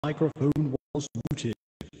microphone was muted.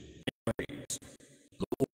 Anyways,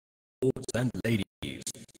 lords and ladies,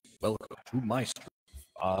 welcome to MyStreet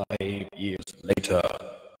 5 years later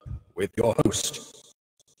with your host,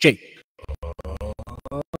 Jake.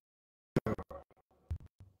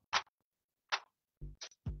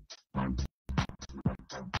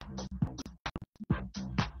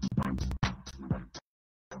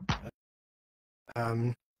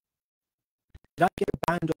 Did I get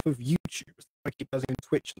banned off of YouTube? I keep buzzing on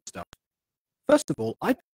Twitch and stuff. First of all,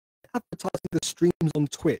 I've been advertising the streams on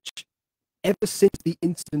Twitch ever since the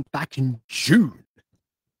incident back in June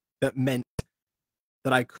that meant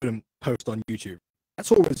that I couldn't post on YouTube.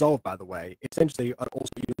 That's all resolved, by the way. Essentially, also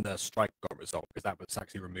even the strike got resolved because that was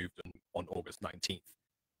actually removed on August 19th.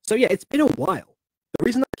 So yeah, it's been a while. The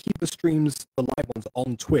reason I keep the streams, the live ones,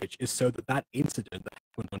 on Twitch is so that that incident that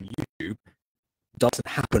happened on YouTube doesn't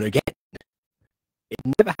happen again. It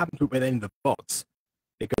never happened with any of the bots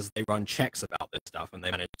because they run checks about this stuff and they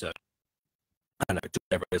manage to, I don't know, do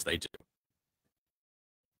whatever it is they do.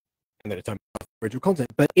 And then it's original content.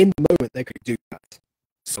 But in the moment, they could do that.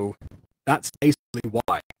 So that's basically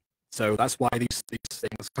why. So that's why these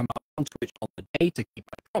things come out on Twitch on the day to keep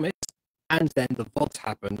my promise, and then the VODs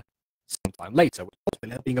happened sometime later, which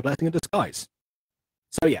possibly being a blessing in disguise.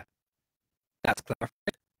 So yeah, that's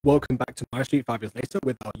clarified. Welcome back to MyStreet 5 years later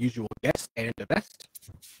with our usual guest, and the best.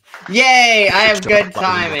 Yay! I have good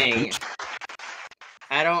timing.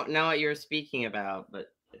 I don't know what you're speaking about,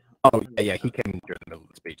 but oh yeah, he came during the middle of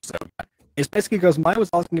the speech. So it's basically because Maya was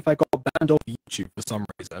asking if I got banned off YouTube for some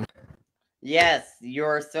reason. Yes,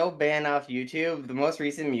 you're so banned off YouTube. The most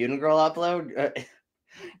recent Mutant Girl upload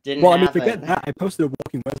didn't well, I mean, happen. forget that. I posted a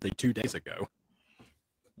Walking Wednesday 2 days ago.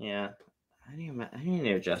 Yeah, I need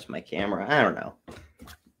to adjust my camera. I don't know.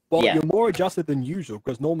 Well, yeah. You're more adjusted than usual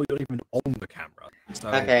because normally you don't even on the camera. So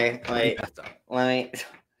okay, wait.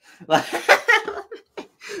 Better.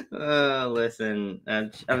 Listen,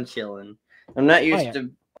 I'm chilling. I'm not used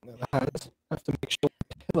to. I have to make sure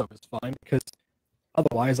the pillow is fine because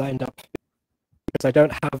otherwise I end up, because I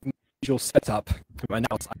don't have my usual setup in my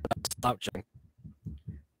nails, I end up slouching.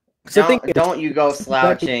 Don't you go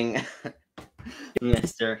slouching,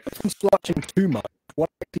 mister. If I'm slouching too much, what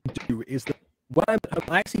I actually do is that when I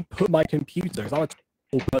actually put my computer, because I'm a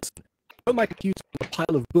tall person, I put my computer on a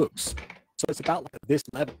pile of books. So it's about like this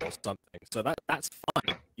level or something. So that's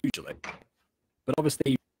fine, usually. But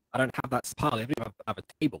obviously, I don't have that pile. I don't have a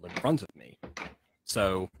table in front of me.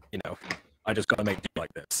 So, I just gotta make do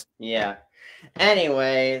like this. Yeah.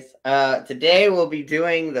 Anyways, today we'll be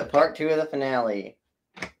doing the part 2 of the finale.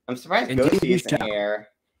 I'm surprised Ghosty isn't here.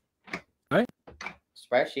 Right?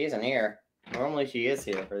 Surprised she isn't here. Normally she is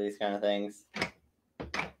here for these kind of things.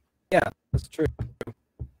 Yeah, that's true.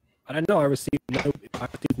 I don't know. I received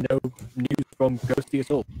no news from Ghosty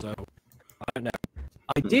at all, so I don't know.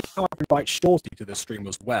 I did, however, invite Shorty to the stream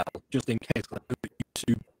as well, just in case I know that you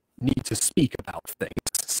two need to speak about things.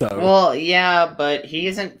 So. Well, yeah, but he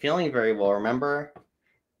isn't feeling very well. Remember?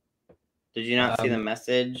 Did you not see the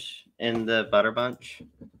message in the Butter Bunch?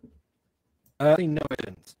 No, I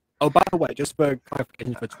didn't. Oh, by the way, just for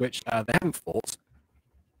clarification for Twitch, they haven't fought.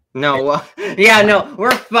 No, no,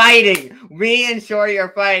 we're fighting. Me and Shorty are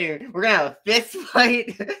fighting. We're gonna have a fist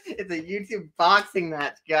fight. It's a YouTube boxing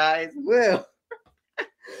match, guys. Woo!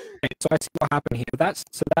 Okay, so I see what happened here. That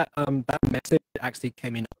message actually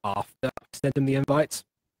came in after I sent him the invites.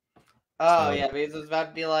 Oh, yeah, because it was about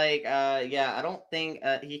to be like, yeah, I don't think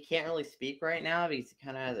he can't really speak right now. Because he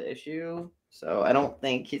kind of has an issue, so I don't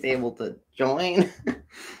think he's able to join.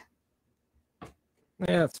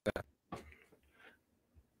 Yeah, that's fair.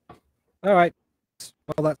 All right.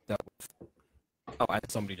 Well, that's dealt with. Oh, and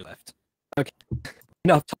somebody left. Okay.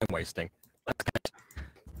 Enough time wasting. That's good.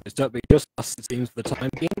 It's just us, it seems, for the time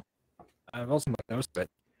being. I've also made notes of it.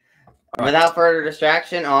 Without further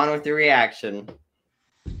distraction, on with the reaction.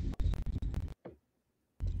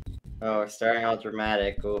 Oh, we're starting out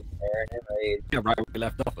dramatic. Oh, yeah, right where we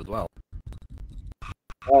left off as well.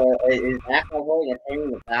 Oh, is McAvoy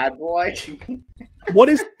the bad boy? What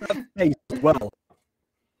is that face as well?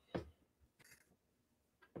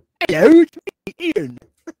 Hello, it's me, Ian.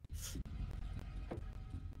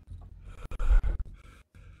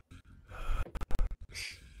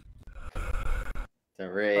 The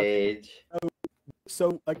rage. Okay.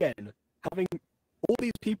 So again, having all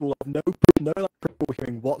these people have no critical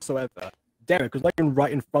hearing whatsoever. Derek was like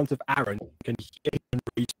right in front of Aaron. You can hear him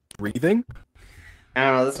breathing. I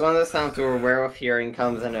don't know. This is one of those times where werewolf hearing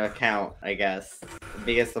comes into account, I guess,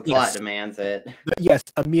 because the plot demands it. But yes,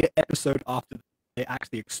 a mere episode after they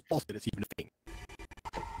actually exploded, it's even a thing.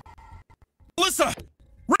 Melissa!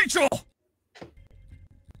 Rachel!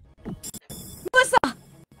 Melissa!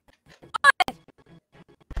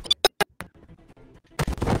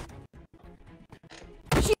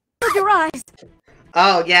 She shielded your eyes!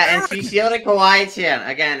 Oh, yeah, and she shielded Kawaii-chan.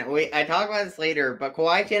 Again, I talk about this later, but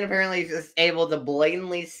Kawaii-chan apparently is just able to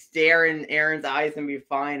blatantly stare in Aaron's eyes and be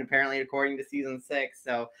fine, apparently, according to Season 6,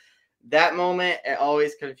 so that moment, it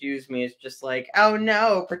always confused me. It's just like, oh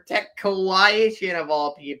no, protect Kawaii-chan of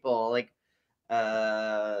all people. Like,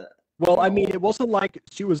 Well, I mean, it wasn't like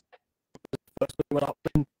she was the first one who went up.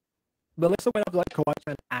 When Melissa went up to like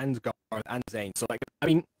Kawaii-chan and Garth and Zane, so like, I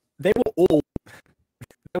mean, they were all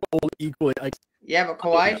equally like. yeah, but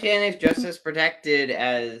Kawaii-chan is just as protected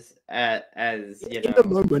as you know. In the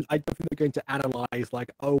moment, I don't think they're going to analyze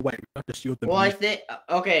like, oh wait, we have to shield them. Well, I think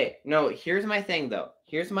okay. No, here's my thing though.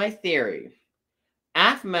 Here's my theory.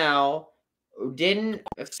 Aphmau didn't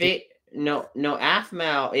fit. No,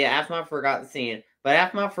 Aphmau. Yeah, Aphmau forgot the scene, but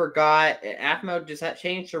Aphmau forgot. Aphmau just had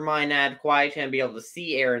changed her mind and had Kawaii-chan be able to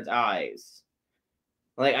see Aaron's eyes.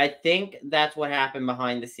 Like, I think that's what happened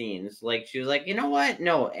behind the scenes. Like, she was like, you know what?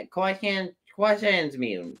 No, Kawaii-chan's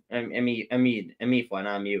mutant. A Mifwa,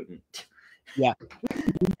 not a mutant. Yeah.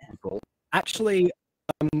 Actually,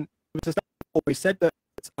 we said that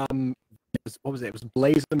what was it? It was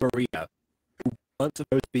Blaze and Maria who weren't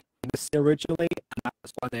supposed to be in the scene originally,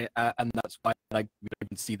 and that's why like we don't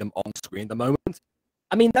even see them on screen at the moment.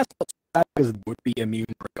 I mean, that's not too bad because it would be immune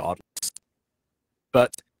regardless.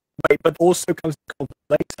 But also comes to conflict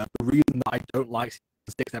later. The reason that I don't like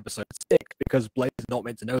Season 6 episode 6 because Blaze is not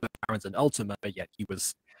meant to know that Aaron's an Ultimate, but yet he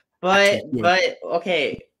was. But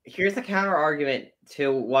okay, here's the counter argument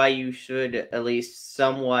to why you should at least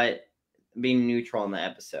somewhat be neutral in the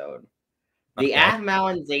episode. The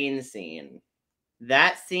Aphmau and Zane scene.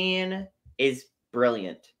 That scene is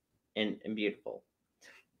brilliant and beautiful.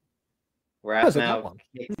 Where Aphmau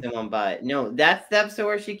kicks someone's butt. No, that's the episode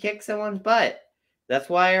where she kicks someone's butt. That's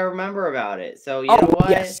why I remember about it. So you know what?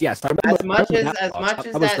 Yes. I remember, as much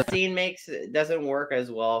as that scene doesn't work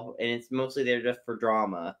as well, and it's mostly there just for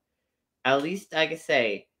drama. At least I can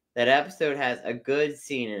say that episode has a good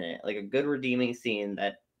scene in it, like a good redeeming scene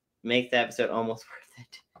that makes the episode almost worth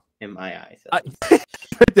it in my eyes. The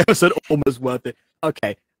episode almost worth it.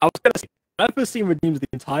 Okay, I was gonna say that first scene redeems the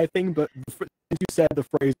entire thing, but since you said the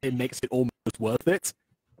phrase "it makes it almost worth it,"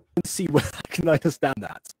 I can see where I can understand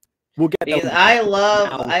that. We'll get. Because I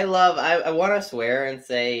want to swear and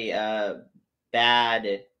say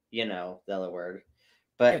bad, you know, the other word.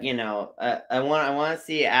 But you know, I want to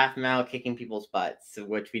see Aphmau kicking people's butts,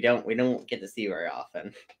 which we don't get to see very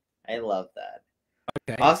often. I love that.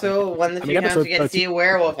 Okay. Also, one of the few times we get to see a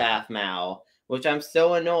werewolf Aphmau, which I'm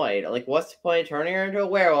so annoyed. Like, what's the point of turning her into a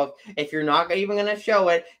werewolf if you're not even going to show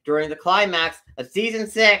it during the climax of Season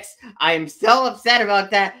 6? I am so upset about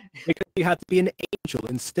that. Because you had to be an angel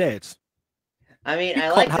instead. I mean,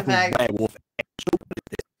 I like the fact. Werewolf angel,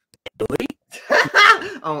 really?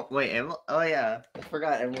 Oh wait, oh yeah, I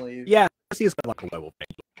forgot Emily. Yeah, she is kind of like a werewolf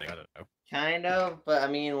angel thing. I don't know. Kind of, but I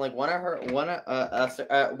mean, like one of her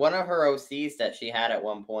OCs that she had at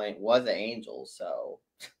one point was an angel, so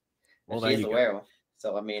well, she's a werewolf.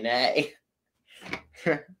 So I mean, hey.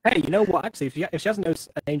 Hey, you know what? Actually, if she has an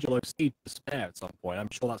angel OC to spare at some point, I'm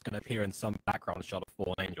sure that's going to appear in some background shot of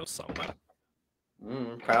fallen angels somewhere.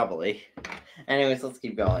 Probably. Anyways, let's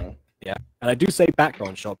keep going. Yeah, and I do say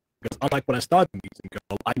background shot because unlike when I started using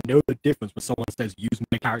Girl, I know the difference when someone says use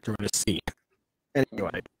my character in a scene.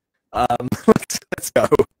 Anyway, let's go.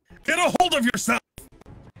 Get a hold of yourself!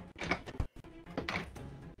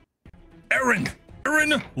 Aaron,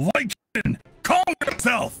 Lycan, calm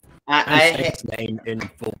yourself! I say his name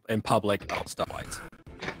in public. Oh, Starlight.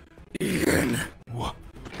 Ian, what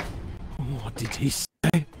did he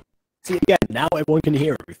say? See, again, now everyone can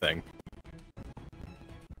hear everything.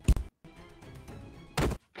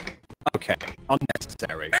 Okay,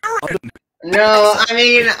 unnecessary. No, I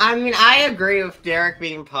mean, I agree with Derek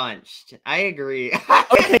being punched. I agree.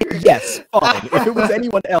 Okay, yes, fine. If it was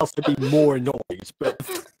anyone else, I'd be more annoyed. But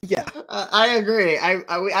yeah, I agree.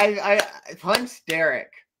 I punch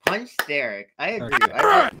Derek. Punch Derek. I agree.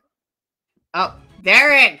 Oh,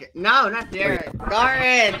 Derek! No, not Derek.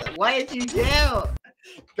 Gareth, what did you do?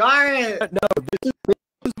 Gareth! No, this is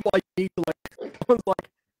why you need to someone's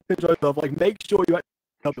control yourself. Make sure you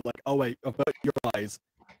help it. Oh wait, avert your eyes.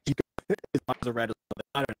 His eyes are red or something.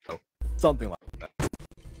 I don't know, something like that.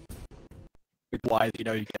 Why you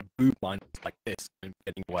get boob lines like this and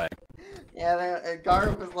getting away. Yeah,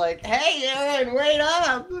 Gareth was like, "Hey, Aaron, wait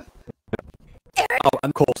up!" Oh, and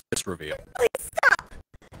of course this reveal. Please stop!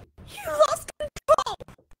 You lost control!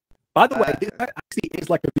 By the way, this actually is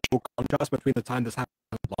like a visual contrast between the time this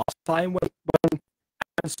happened last time when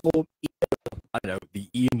transform I don't know, the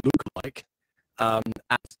Ian lookalike,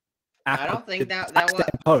 I don't think that was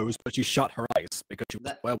pose, but she shut her eyes because she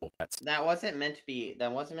was a werewolf. That wasn't meant to be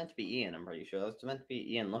Ian, I'm pretty sure. That was meant to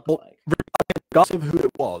be Ian lookalike. Well, regardless of who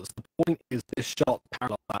it was, the point is this shot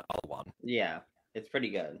parallels that other one. Yeah, it's pretty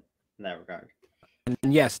good in that regard.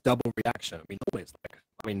 And yes, double reaction. I mean, normally it's like,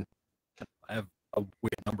 I mean, I have a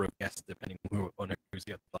weird number of guests depending on who's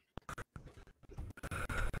the other.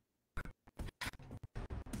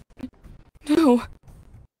 No.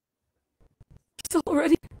 He's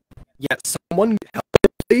already. Yeah, someone help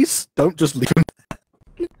him, please. Don't just leave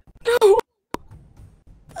him. No.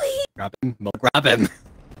 Please. Grab him. Mom, grab him.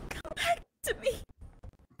 Come back to me.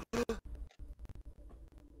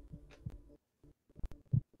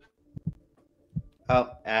 Oh,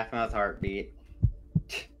 Aphma's heartbeat.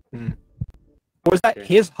 Or is that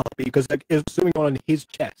his heartbeat? Because it's zooming on his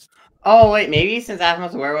chest. Oh, wait, maybe since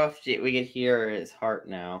Aphma's a werewolf, we could hear his heart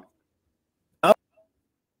now. Oh.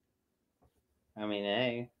 I mean,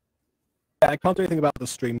 hey. Yeah, I can't do anything about the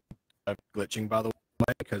stream glitching, by the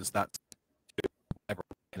way, because that's every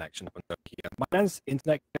connection up until here. My man's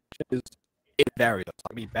internet connection is it varies.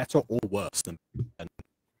 I mean, better or worse than.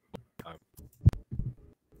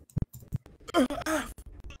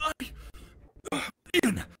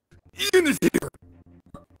 Ian is here.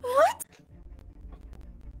 What?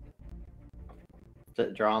 The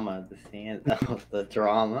drama, the scene, the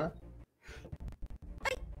drama.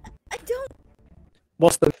 I don't.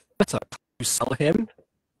 What's the matter? You sell him?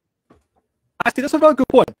 Actually, that's a very good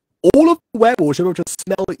point. All of the werewolves should be able to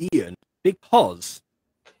smell Ian because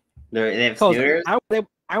They have scooters? I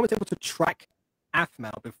was able to track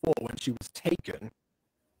Aphmau before when she was taken.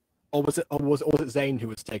 Or was it Zane who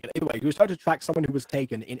was taken? Anyway, he was trying to track someone who was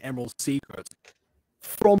taken in Emerald's Secret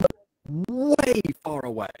from way far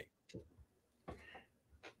away.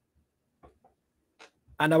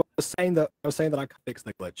 And I was saying that I could fix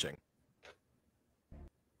the glitching.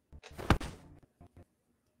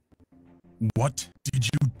 What did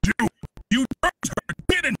you do? You hurt her,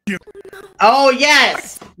 didn't you? Oh,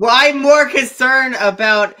 yes! Well, I'm more concerned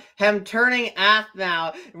about him turning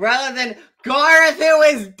Aphmau rather than Gareth, who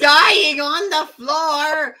is dying on the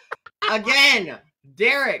floor! Again,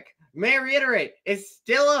 Derek, may I reiterate, is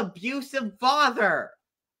still an abusive father.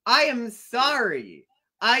 I am sorry.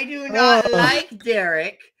 I do not like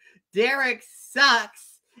Derek. Derek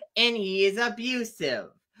sucks, and he is abusive.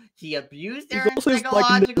 He abused Aaron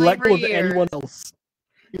psychologically neglectful for of years. anyone else.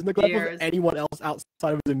 He's neglectful of anyone else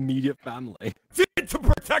outside of his immediate family. Did to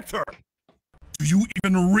protect her. Do you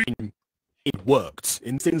even read? It worked.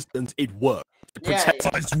 In this instance, it worked.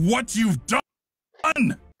 Realize what you've done. I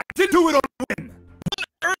didn't do it on a whim. What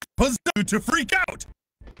on earth possessed you to freak out?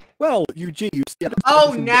 Well, Eugene, you see.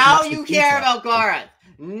 Oh, now you care about Gareth.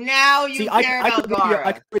 Now you care about Gareth.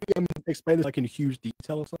 I could really explain this like in huge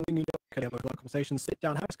detail or something. You know, can have a conversation, sit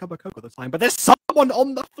down, have a cup of coke at the time. But there's someone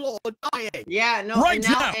on the floor dying. Yeah, no, right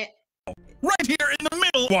now, right here in the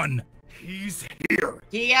middle. One. He's here.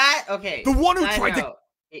 Okay. The one who tried to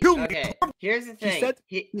kill me. Okay, here's the thing.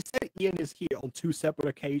 He said Ian is here on 2 separate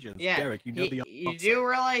occasions. Yeah, Derek, you know the you do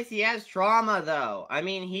realize he has trauma, though. I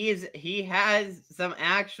mean, he has some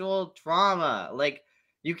actual trauma. Like,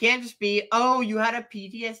 you can't just be, oh, you had a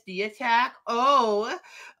PTSD attack? Oh,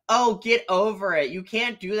 get over it. You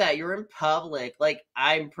can't do that. You're in public. Like,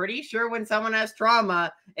 I'm pretty sure when someone has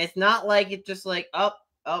trauma, it's not like it's just like, oh,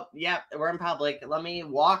 yeah, we're in public. Let me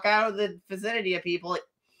walk out of the vicinity of people.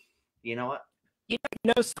 You know what? You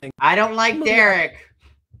know something. I don't like Derek.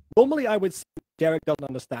 Normally, I would say Derek doesn't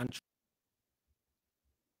understand.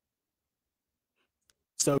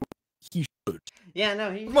 So, he should. Yeah,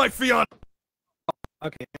 no, he's... My fiance.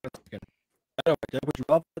 Okay, would you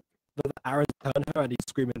rather that Aaron turn her and he's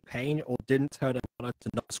screaming in pain, or didn't turn her and to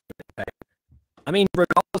not scream in pain? I mean,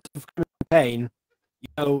 regardless of screaming in pain, you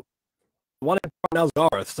know, one in now's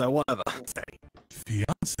Gareth, so whatever.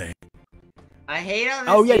 Fiance. I hate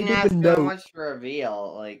how this scene has so much to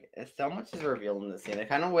reveal. Like, so much is revealed in this scene. I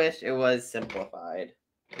kind of wish it was simplified.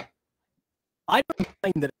 I don't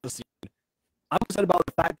mind that it was seen. I'm upset about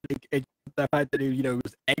the fact that it, you know,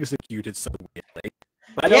 was executed so weirdly.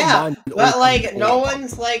 But I don't mind. But like, no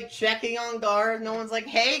one's like checking on Gareth. No one's like,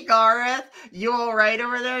 "Hey, Gareth, you all right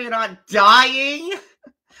over there? You're not dying?"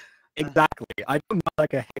 Exactly. I don't mind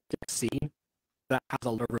like a hectic scene that has a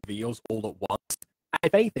lot of reveals all at once.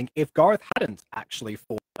 If anything, if Gareth hadn't actually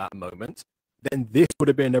fought that moment, then this would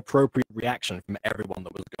have been an appropriate reaction from everyone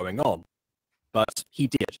that was going on. But he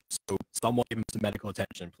did, so someone give him some medical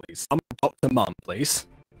attention, please. Someone Dr. Mum, please.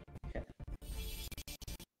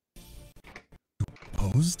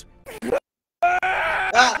 Posed?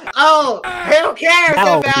 Who cares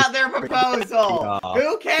Now about their we proposal? are.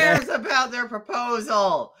 Who cares about their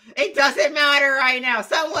proposal? It doesn't matter right now.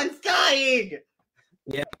 Someone's dying.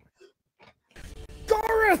 Yeah.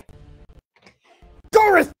 Gareth!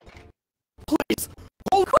 Gareth! Please!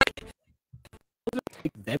 Hold quick!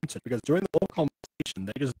 Take them to, because during the whole conversation,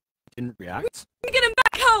 they just didn't react. Get him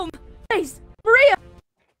back home! Please! Maria!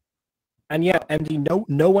 And yeah, MD,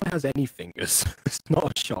 no one has any fingers. It's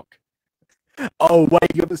not a shock. Oh,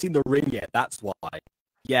 wait, you haven't seen the ring yet. That's why.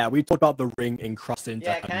 Yeah, we talked about the ring encrusted into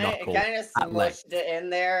Yeah, her knuckle. it kind of at length. smushed it in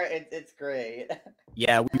there. It's great.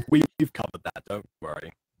 Yeah, we've covered that. Don't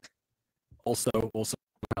worry. Also,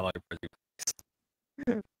 hello, pretty.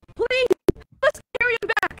 Please! Let's carry him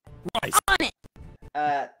back! Right. On it!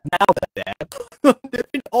 Now they're there.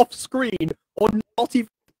 They've been off screen or not even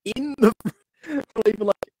in the, not even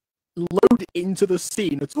like load into the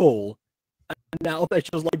scene at all. And now they're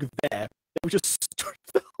just like there. They were just stood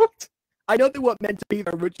out. I know they weren't meant to be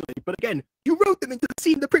there originally, but again, you wrote them into the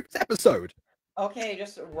scene in the previous episode. Okay,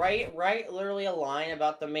 just write literally a line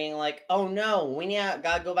about them being like, oh no,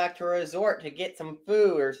 gotta go back to a resort to get some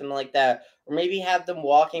food or something like that. Or maybe have them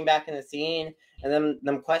walking back in the scene and then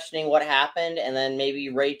them questioning what happened, and then maybe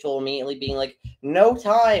Rachel immediately being like, no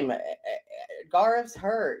time, Gareth's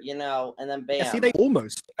hurt, you know, and then bam. Yeah, see, I think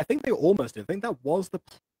they almost did. I think that was the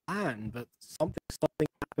plan, but something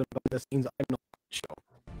happened behind the scenes. I'm not sure.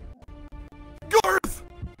 Garth!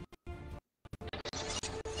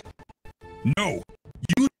 No,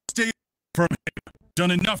 you stay from him. Done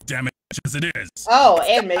enough damage as it is. Oh,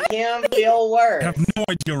 and make him feel worse. I have no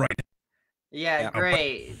idea right Yeah,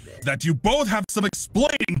 great. that you both have some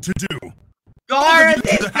explaining to do. Gareth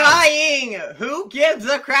is dying! Who gives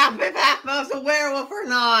a crap if Atmos a werewolf or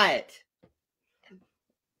not?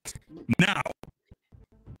 Now.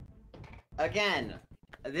 Again,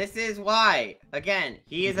 this is why. Again,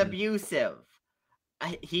 he is abusive.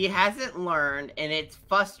 He hasn't learned, and it's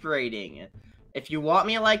frustrating. If you want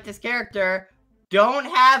me to like this character, don't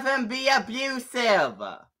have him be abusive.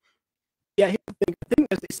 Yeah, here's the thing. I think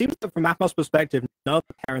it seems that from Atmos' perspective, none of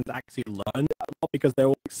the parents actually learned a lot because they're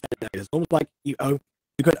all extended. It's almost like you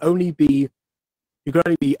can only be a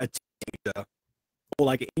teenager, or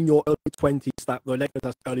like in your early 20s, that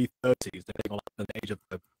that's early 30s, depending on the age of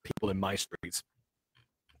the people in MyStreet,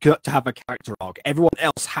 to have a character arc. Everyone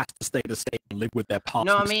else has to stay the same and live with their past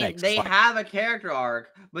No, I mistakes. mean, they have a character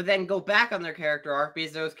arc, but then go back on their character arc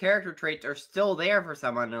because those character traits are still there for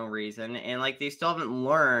some unknown reason, and like they still haven't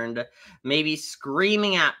learned. Maybe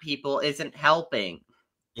screaming at people isn't helping.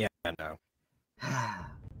 Yeah, I know.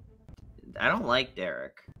 I don't like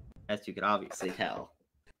Derek, as you can obviously tell.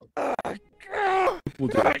 We'll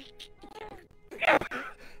do it.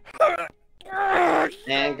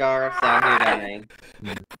 And Gareth's out here dying.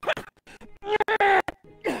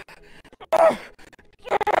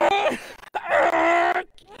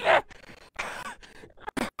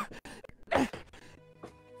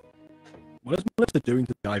 What is Melissa doing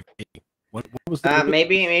to the IV? What was the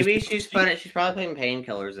maybe she's probably putting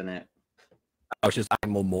painkillers in it. Oh, she's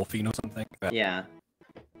adding more morphine or something? But... Yeah.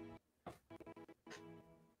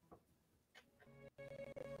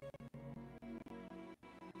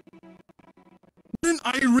 What in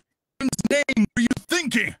Irene's name were you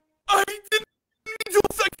thinking? I didn't mean to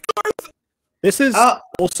affect Garth! This is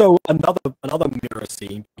also another mirror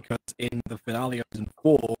scene, because in the finale of season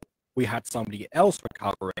 4, we had somebody else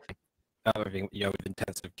recovering, with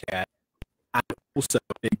intensive care, and also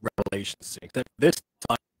a big revelation scene. Except this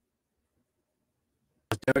time,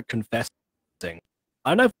 Derek confessing.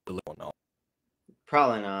 I don't know if it's or not.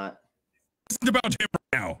 Probably not. It's about him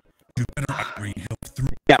right now. You better bring him through.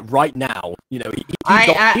 Yeah, right now.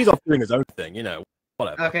 He's off doing his own thing.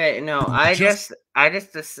 Whatever. Okay, no, I just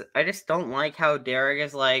don't like how Derek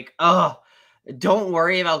is like, oh, don't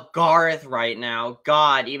worry about Gareth right now.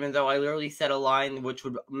 God, even though I literally said a line which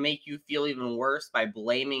would make you feel even worse by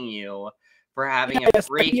blaming you for having a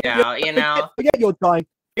freak out, Forget your dying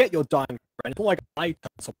friend. It's not like I done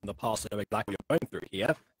something in the past and know exactly what you're going through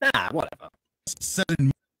here. Nah, whatever. Set in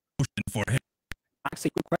motion for him.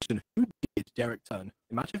 Actually, good question. Who did Derek turn?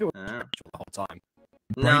 Imagine if it was Rachel the whole time.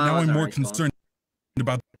 Right now I'm more concerned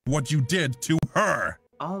about what you did to her.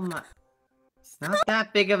 Oh my. It's not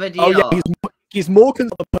that big of a deal. Oh yeah, he's more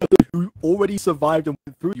concerned about the person who already survived and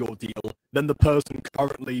went through the ordeal than the person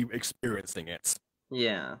currently experiencing it.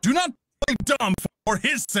 Yeah. Do not play dumb for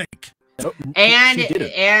his sake. No, yeah, he's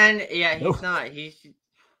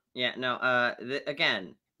No. not.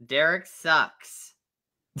 Again, Derek sucks.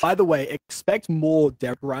 By the way, expect more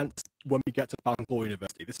Derek rants when we get to Falcon Claw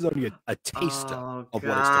University. This is only a taster of what is to come.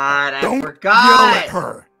 God, I Don't forgot. yell at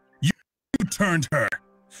her. You you turned her.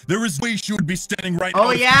 There is no way she would be standing right Oh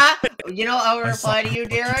out yeah? You know, I'll I saw reply to you, her.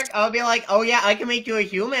 Derek. I'll be like, oh yeah, I can make you a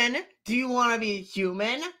human. Do you want to be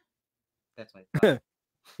human? That's my thought.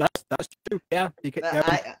 That's true. Yeah, you can,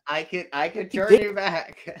 I could He turn did. you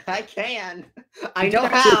back. I can. I he did know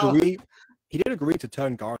actually how. He did agree to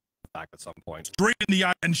turn Garth back at some point. straight in the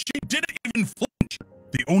eye, and she didn't even flinch.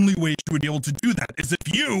 The only way she would be able to do that is if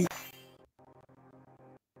you...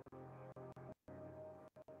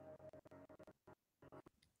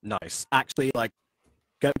 Nice. Actually, like,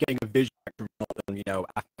 getting a vision rather than, you know,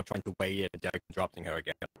 after trying to weigh in and Derek interrupting her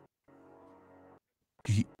again.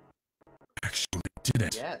 He actually did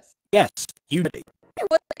it. Yes. Yes, unity. It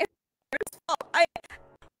wasn't Aaron's fault.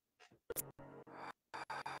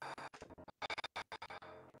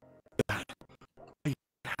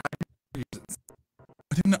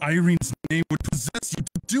 What in Irene's name would possess you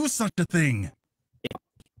to do such a thing?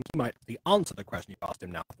 He might answer the question you asked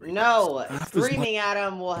him now. No, That was screaming at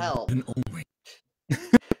him will help. And only.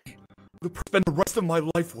 To spend the rest of my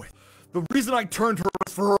life with. The reason I turned her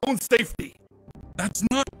was for her own safety. That's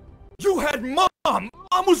not... You had Mom!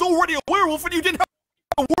 Mom was already a werewolf and you didn't have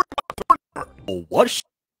to worry about turning her! Or was she?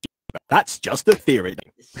 That's just a theory.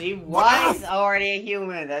 She was already a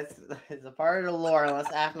human. That's a part of the lore, unless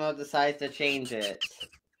Aphmau decides to change it.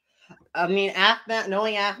 I mean,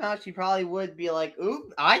 knowing Aphmau, she probably would be like,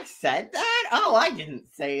 "Oop, I said that? Oh, I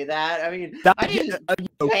didn't say that. I mean, I didn't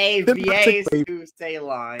pay VAs to say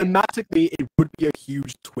lines." Thematically, it would be a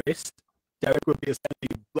huge twist. Derek would be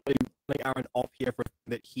essentially letting Aaron off here for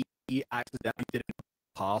that he accidentally did in the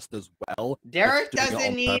past as well. Derek Just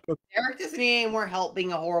doing it on doesn't purpose. need any more help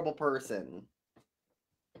being a horrible person.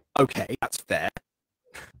 Okay, that's fair.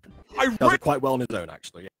 I Does it quite well on his own,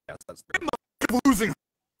 actually. Yes, that's ran the risk of losing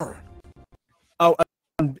her! Oh,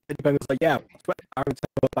 and Independent's like, yeah, Aaron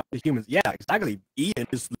said about the humans. Yeah, exactly. Ian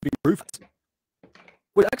is living proof.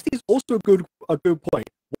 Which actually is also a good point.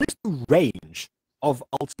 What is the range of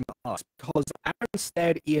Ultimate Us? Because Aaron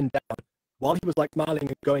stared Ian down while he was like smiling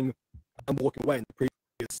and going and walking away in the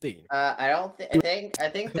previous scene. I don't I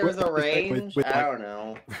think there's a range. I don't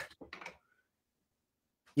know.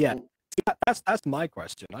 Yeah, see, that's my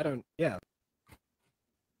question. I don't. Yeah,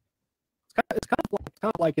 it's kind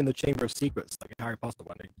of like in the Chamber of Secrets, like in Harry Potter,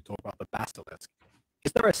 when they talk about the basilisk.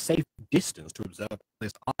 Is there a safe distance to observe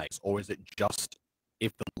his eyes, or is it just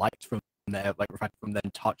if the light from there, like refracted from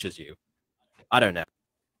them, touches you? I don't know.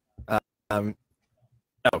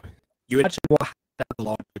 No, you imagine what that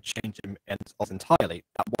along would change him entirely.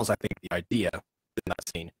 That was, I think, the idea in that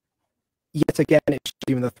scene. Yet again, it's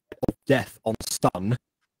even the threat of death on Sun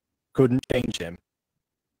couldn't change him.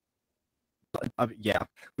 But, yeah,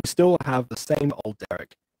 we still have the same old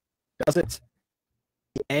Derek. Does it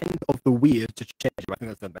the end of the weird to change him? I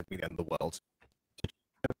think that's meant to be the end of the world.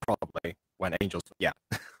 Probably when angels. Yeah.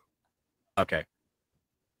 Okay.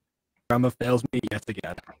 Grammar fails me yet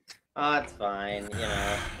again. Oh, it's fine. You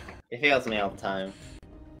know, it fails me all the time.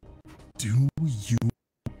 Do you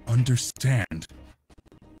understand?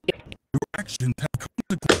 Your actions have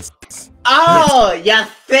consequences. Oh, you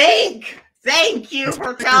think? Thank you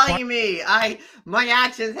for telling me. My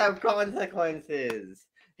actions have consequences.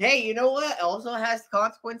 Hey, you know what also has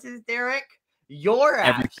consequences, Derek? Your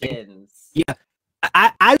actions. Yeah.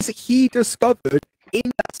 As he discovered in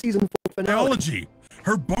that season 4 finale. Biology,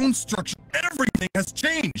 her bone structure, everything has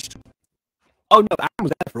changed. Oh no, Aaron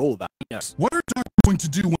was there for all of that. Yes. What are doctors going to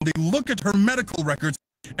do when they look at her medical records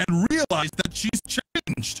and realize that she's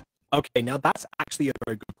changed? Okay, now that's actually a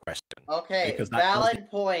very good question. Okay, Because that valid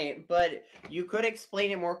point, but you could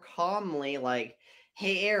explain it more calmly, like,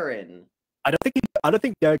 "Hey, Aaron." I don't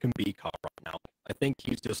think Derek can be calm right now. I think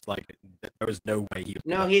he's just like there is no way he.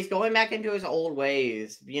 No, he's going back into his old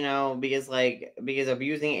ways, you know, because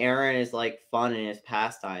abusing Aaron is like fun in his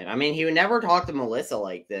pastime. I mean, he would never talk to Melissa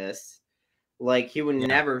like this. Like, he would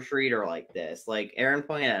never treat her like this. Like, Aaron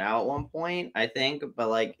pointed it out at one point, I think. But,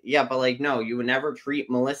 like, yeah, but, like, no, you would never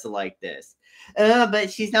treat Melissa like this.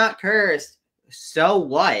 But she's not cursed. So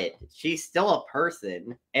what? She's still a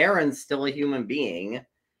person. Aaron's still a human being.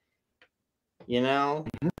 You know?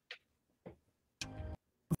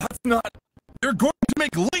 That's not... They're going to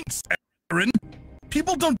make links, Aaron.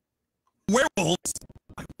 People don't... werewolves.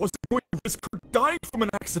 I wasn't going to risk her dying from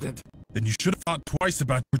an accident. Then you should have thought twice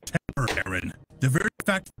about your temper, Aaron. The very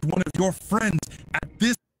fact that one of your friends at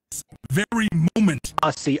this very moment...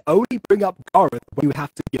 See, only bring up Gareth when you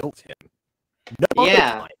have to guilt him. No other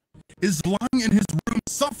time. is lying in his room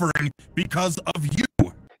suffering because of you.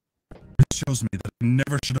 It shows me that I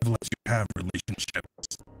never should have let you have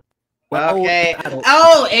relationships. Okay.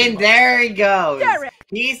 Oh, and there he goes.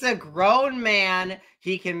 He's a grown man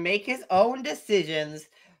He can make his own decisions.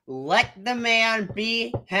 Let the man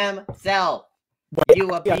be himself. Wait,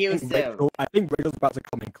 You actually, abusive. I think Rachel's about to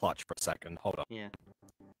come in clutch for a second. Hold on. Yeah.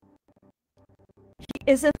 He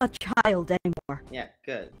isn't a child anymore. Yeah,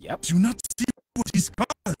 good. Yep. Do not see what he's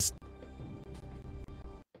caused.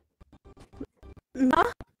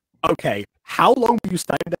 Huh? Okay, how long were you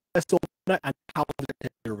standing there still, and how long did it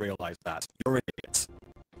take you to realize that? You're an idiot.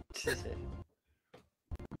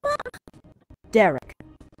 Derek,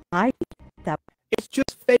 It's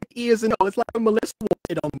just fake ears and all. It's like when Melissa walked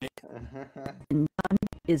in on me. done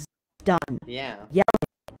is done. Yeah.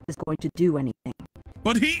 Is going to do anything.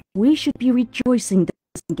 But he... We should be rejoicing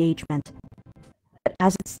this engagement. But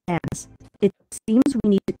as it stands, it seems we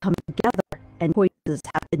need to come together, and choices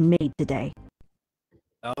have been made today.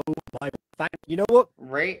 Oh my! You know what?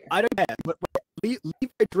 Right. I don't care. But leave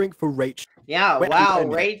a drink for Rachel. Yeah. Wait, Wow.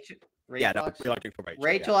 wait a minute. Yeah, no, Rachel, we like drink for Rachel.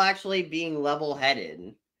 Rachel actually being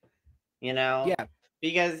level-headed. You know. Yeah.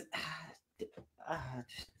 Because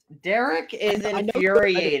Derek is I know,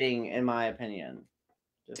 infuriating, in my opinion.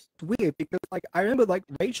 It's weird because, like, I remember, like,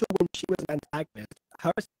 Rachel when she was an antagonist,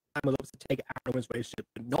 her family loves to take Aaron's relationship,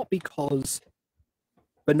 but not because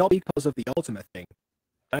of the ultimate thing.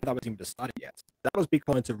 I don't think that was even decided yet. That was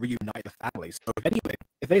because to reunite the family. So anyway,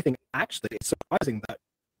 if anything, actually, it's surprising that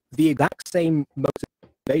the exact same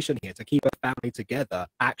motivation here to keep a family together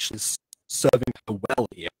actually serving her well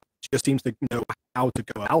here. She just seems to know how to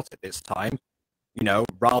go about it this time,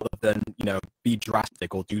 rather than, be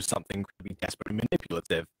drastic or do something to be desperate and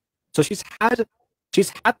manipulative. So she's had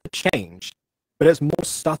the change, but it's more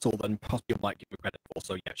subtle than possibly might give her credit for.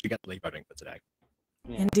 So yeah, she gets the lead voting for today.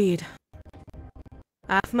 Yeah. Indeed.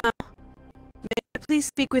 Aphma, may I please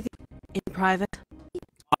speak with you in private?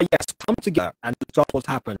 Yes, come together and discuss what's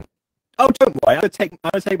happened. Oh, don't worry, I'm gonna take my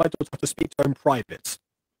daughter to speak to her in private.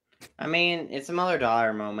 I mean, it's a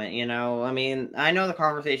mother-daughter moment, I mean, I know the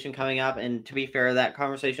conversation coming up, and to be fair, that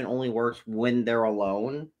conversation only works when they're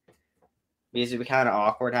alone. Because it'd be kind of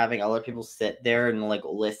awkward having other people sit there and, like,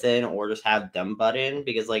 listen, or just have them butt in,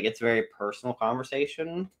 because, like, it's a very personal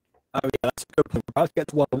conversation. Oh yeah, that's a good point. We're about to get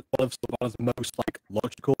to one of the most, like,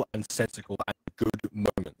 logical and sensical and good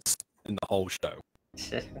moments in the whole show.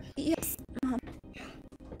 Yes, Mom.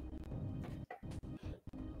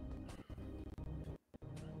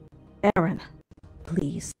 Aaron,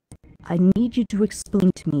 please, I need you to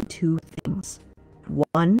explain to me two things.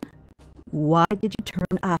 One, why did you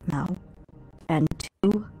turn Aphmau? And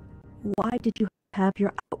two, why did you have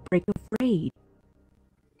your outbreak of rage?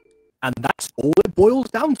 And that's all it boils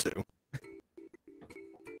down to.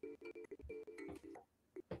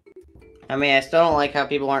 I mean, I still don't like how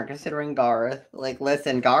people aren't considering Garth. Like,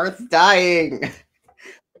 listen, Garth's dying!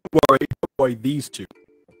 Don't worry, these two.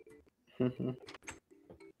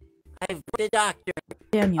 I've the doctor.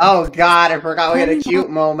 Daniel. Oh god, I forgot we had a cute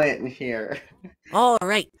moment in here. All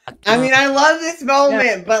right. I mean, I love this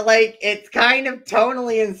moment, but, like, it's kind of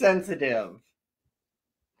tonally insensitive.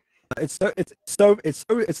 It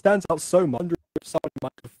stands out so much. Someone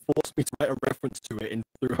might have forced me to write a reference to it in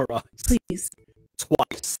through her eyes. Please.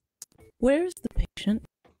 Twice. Where's the patient?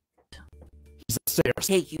 He's upstairs.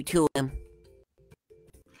 Take you to him.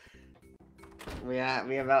 We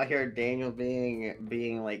have out here Daniel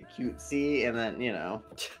being like cutesy, and then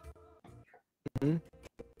Mm-hmm.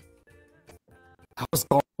 That was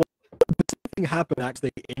the thing happened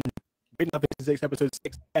actually in 6 episode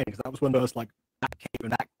 6 because that was when those like that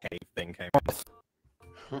cave thing came off.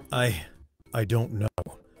 I don't know.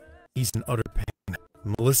 He's in utter pain.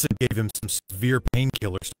 Melissa gave him some severe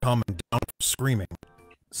painkillers to calm him down from screaming.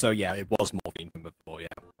 So yeah, it was morphine from before, yeah.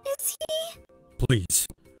 Is he? Please,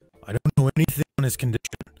 I don't know anything on his condition.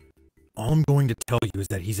 All I'm going to tell you is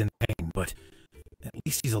that he's in pain, but at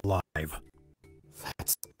least he's alive.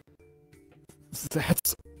 That's...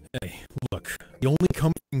 Hey, look, the only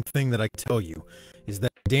comforting thing that I can tell you is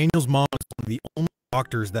that Daniel's mom is one of the only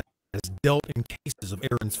doctors that has dealt in cases of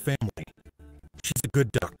Aaron's family. She's a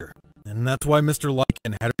good doctor, and that's why Mr.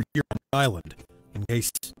 Lycan had her here on the island, in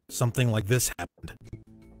case something like this happened.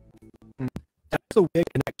 That's a weird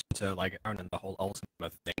connection to like Aaron and the whole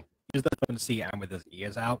ultimate thing. He just doesn't see Aaron with his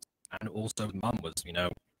ears out, and also his mum was,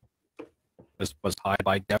 was hired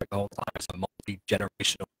by Derek the whole time. It's a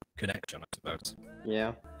multi-generational connection, I suppose.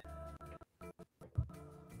 Yeah.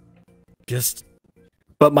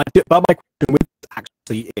 But my question with this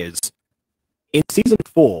actually is, in season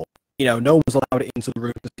 4, no one was allowed into the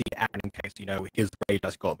room to see Aaron in case, his rage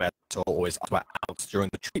has got better or his out during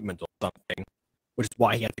the treatment or something, which is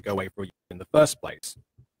why he had to go away for a year in the first place.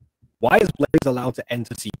 Why is Blaze allowed to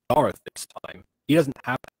enter see Gareth this time? He doesn't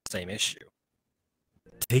have that same issue.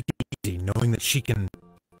 take it easy, knowing that she can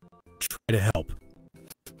try to help.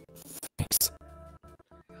 Thanks.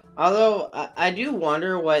 Although I do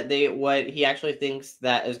wonder what he actually thinks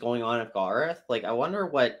that is going on with Gareth. Like, I wonder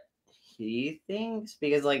what he thinks,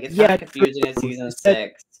 because like it's kind of confusing in season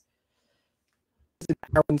 6. It's in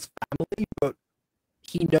Aaron's family, but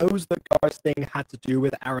he knows that Gareth's thing had to do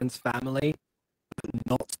with Aaron's family, but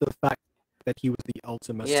not the fact that he was the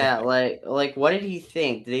ultimate. Yeah, like what did he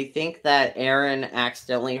think? Did he think that Aaron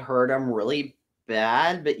accidentally hurt him really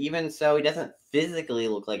bad? But even so, he doesn't physically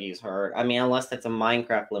look like he's hurt. I mean, unless that's a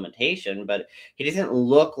Minecraft limitation, but he doesn't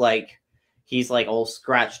look like he's like all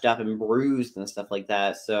scratched up and bruised and stuff like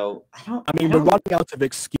that. So I mean, we're running out of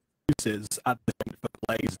excuses at the point for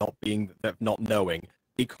Blaze not knowing,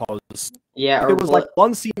 because yeah, if it was like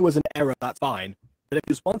one scene was an error, that's fine. But if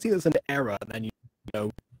it's one scene that's an error, then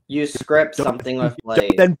you script something with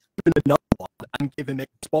Blaze, then put in another one and give him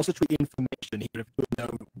expository information he would have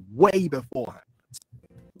known way beforehand.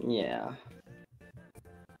 Yeah.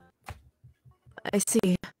 I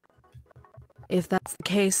see. If that's the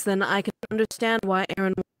case, then I can understand why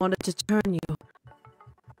Aaron wanted to turn you.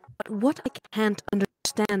 But what I can't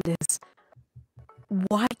understand is,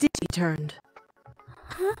 why did he turn?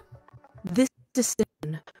 Huh? This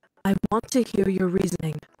decision, I want to hear your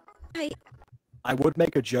reasoning. I would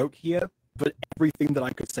make a joke here, but everything that I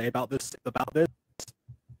could say about this,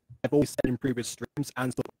 I've always said in previous streams,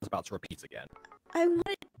 and still was about to repeat again. I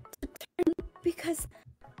wanted to turn because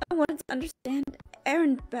I wanted to understand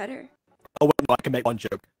Aaron better. Oh wait, no, I can make one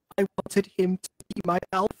joke. I wanted him to be my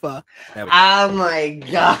alpha. Oh my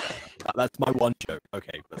god. That's my one joke.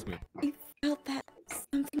 Okay, let's move. I felt that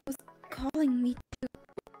something was calling me to...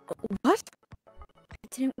 What? I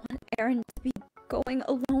didn't want Aaron to be going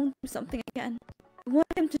alone through something again. I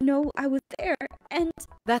wanted him to know I was there, and...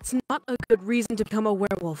 That's not a good reason to become a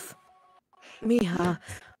werewolf. Mija,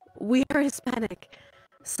 we are Hispanic.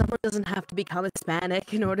 Someone doesn't have to become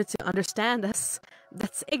Hispanic in order to understand us.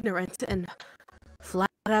 That's ignorant and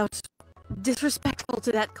flat out disrespectful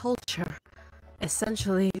to that culture.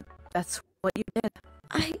 Essentially, that's what you did.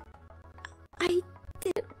 I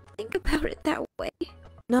didn't think about it that way.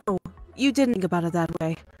 No, you didn't think about it that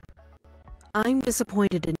way. I'm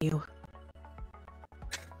disappointed in you.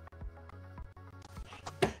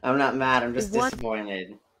 I'm not mad, I'm just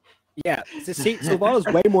disappointed. Yeah, see, Sylvana's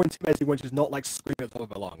way more intimidating when she's not like screaming at the top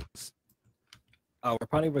of her lungs. Oh, we're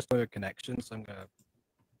probably restoring a connection, so I'm gonna...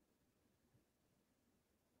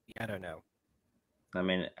 Yeah, I don't know. I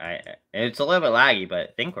mean, it's a little bit laggy, but I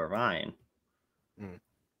think we're fine. The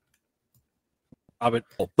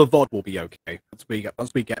VOD will be okay once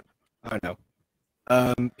we get I don't know.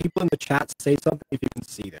 People in the chat, say something if you can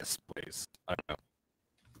see this, please. I don't know.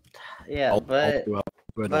 Yeah, but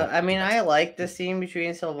I mean, I like the scene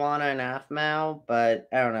between Sylvana and Aphmau, but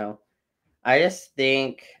I don't know. I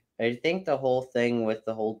think the whole thing with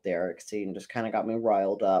the whole Derek scene just kind of got me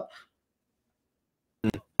riled up.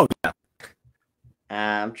 Oh yeah.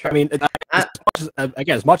 I mean,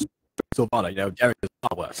 as much as Sylvana, Derek is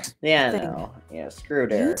far worse. Yeah, no. Yeah, screw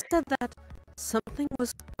Derek. You said that something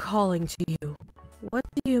was calling to you. What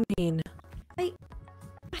do you mean? I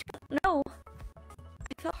don't know.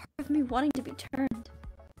 I felt part of me wanting to be turned.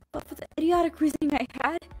 But for the idiotic reasoning I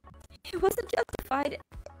had, it wasn't justified.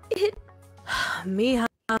 Mija.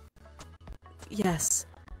 Yes.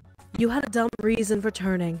 You had a dumb reason for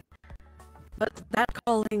turning. But that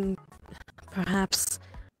calling, perhaps,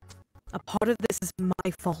 a part of this is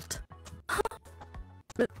my fault.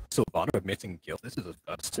 Sylvana admitting guilt, this is a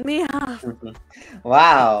first. Mija.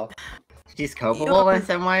 Wow. She's culpable in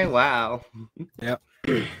some way? Wow. Yep.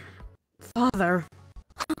 Father.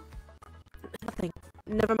 Nothing.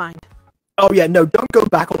 Never mind. Oh yeah, no, don't go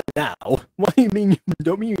back on it now. What do you mean?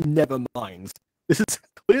 Don't mean you never mind. This is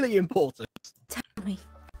clearly important. Tell me.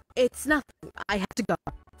 It's nothing. I have to go.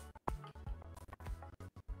 I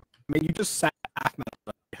mean, you just sat Ahmed and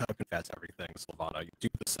let her confess everything, Sylvana. You do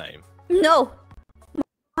the same. No!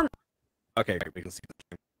 Okay, great, we can see the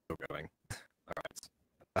stream going. Alright.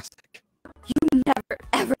 Fantastic. You never,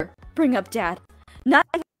 ever bring up Dad. Not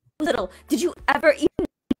even a little. Did you ever even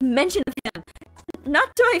mention him?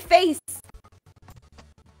 Not to my face!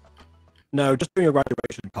 No, just doing a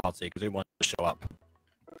graduation party because they wanted to show up.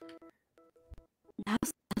 Now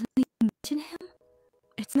suddenly you mention him?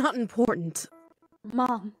 It's not important.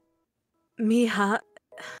 Mom. Mija.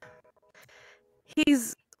 He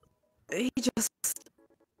just...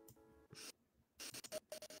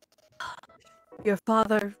 Your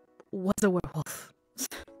father was a werewolf.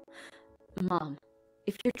 Mom,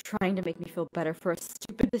 if you're trying to make me feel better for a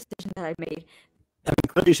stupid decision that I made... I mean,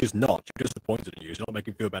 clearly she's not. She's disappointed in you. She's not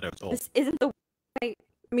making you feel better at all. This isn't the way...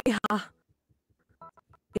 Miha,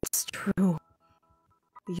 it's true.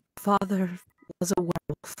 Your father was a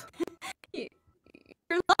werewolf.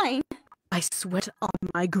 You're lying. I sweat on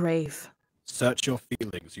my grave. Search your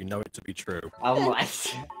feelings. You know it to be true. Oh my,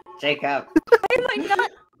 Jacob. Why am I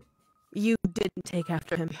not? You didn't take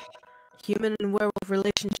after him. Human and werewolf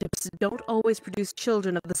relationships don't always produce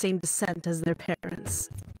children of the same descent as their parents.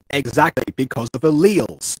 Exactly, because of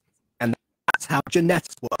alleles. And that's how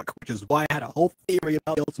genetics work, which is why I had a whole theory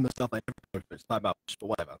about the ultimate stuff I never know this time about, but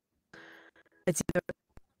whatever. It's either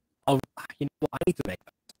Oh, you know what? I need to make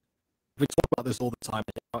that. We talk about this all the time,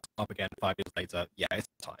 and now it's up again 5 years later. Yeah, it's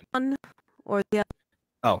time. one or the other.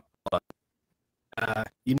 Oh, hold on.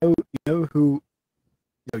 You know who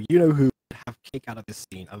would have kick out of this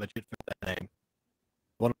scene. I legit forgot their name.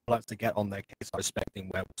 One would like to get on their case respecting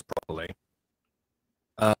werewolves properly.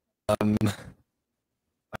 I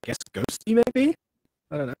guess Ghosty maybe.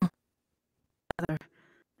 I don't know. Other.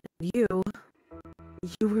 You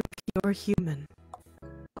were pure human.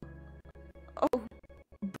 Oh,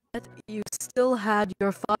 But you still had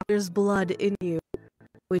your father's blood in you,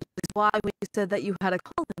 which is why when you said that you had a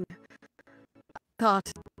calling, I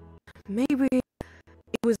thought maybe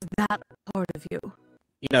it was that part of you.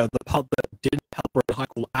 You know, the pub that didn't help her in high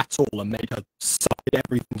school at all and made her suck at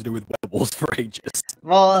everything to do with werewolves for ages.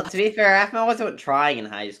 Well, to be fair, Afma wasn't trying in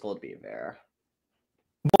high school, to be fair.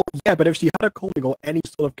 Well, yeah, but if she had a calling or any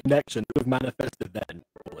sort of connection, it would have manifested then,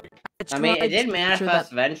 probably. I mean, tried it did to picture manifest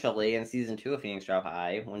that- eventually in season 2 of Phoenix Drop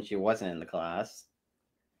High when she wasn't in the class.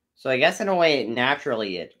 So I guess in a way,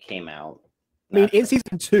 naturally it came out. I mean, in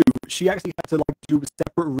season 2, she actually had to like do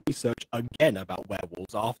separate research again about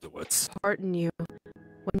werewolves afterwards. part in you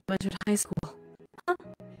when you entered high school.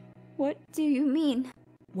 what do you mean?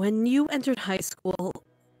 When you entered high school,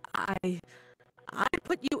 I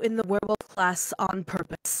put you in the werewolf class on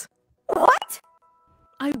purpose. What?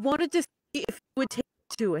 I wanted to see if you would take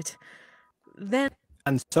to it. Then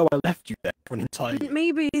And so I left you there for an entire year.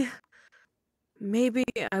 maybe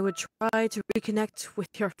I would try to reconnect with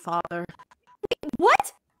your father.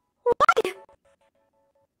 What? Why?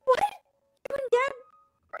 What? You and Dad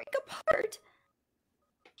break apart.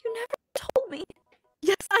 You never told me.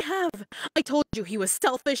 Yes, I have. I told you he was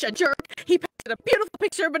selfish, a jerk. He painted a beautiful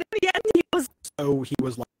picture, but in the end, he was. So he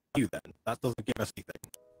was like you then. That doesn't give us anything.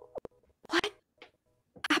 What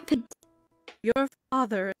happened? Your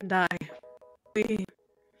father and I. We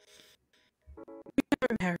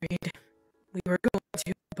were married. We were going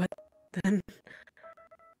to, but then,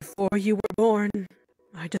 before you were born,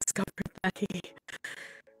 I discovered that he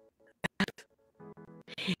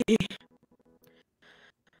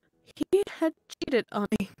had cheated on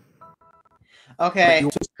me. Okay. But you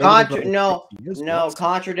also stayed with her No, for 6 years, no, what?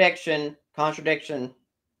 contradiction.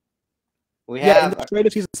 We Yeah, in have the trailer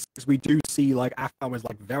season 6, we do see like Afghan was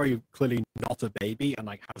like very clearly not a baby and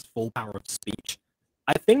like has full power of speech.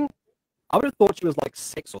 I think I would have thought she was like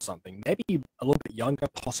 6 or something, maybe a little bit younger,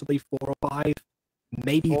 possibly 4 or 5,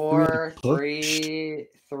 maybe 4, 3.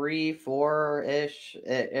 3, 4-ish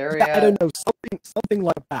area. Yeah, I don't know, something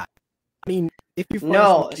like that. I mean, if you find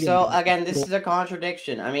No, something so in- again, this is a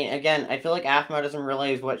contradiction. I mean, again, I feel like Afma doesn't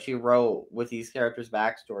realize what she wrote with these characters'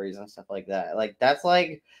 backstories and stuff like that. Like that's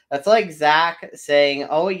like Zach saying,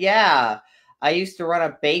 "Oh yeah, I used to run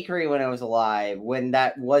a bakery when I was alive," when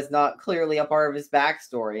that was not clearly a part of his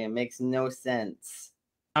backstory. It makes no sense.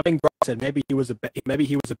 I mean, granted, maybe he was a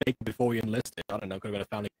baker before he enlisted. I don't know, could have been a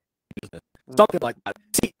family business, something like that.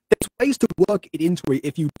 See, there's ways to work it into it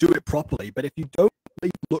if you do it properly, but if you don't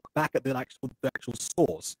really look back at the actual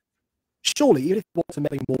source, surely, even if you want to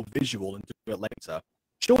make it more visual and do it later,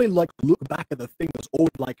 surely like look back at the thing that's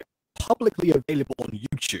already like publicly available on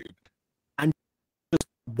YouTube and just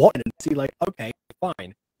watch it and see like, okay,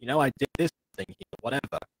 fine, you know, I did this thing here,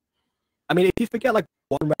 whatever. I mean, if you forget like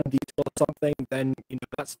one random detail or something, then you know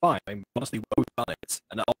that's fine. I mean, honestly, we've done it,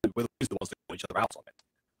 and we're the ones that call each other out on it.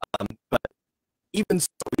 But even so,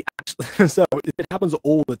 so if it happens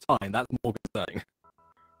all the time, that's more concerning.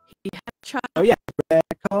 He had tried. Oh yeah,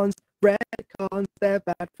 retcons, they're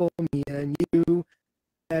bad for me and you.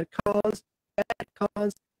 Retcons,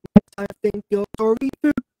 I think your story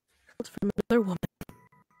through. From another woman.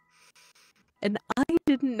 And I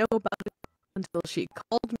didn't know about it until she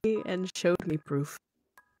called me and showed me proof.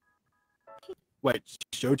 Wait, she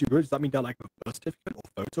showed you proof? Does that mean that like a birth certificate or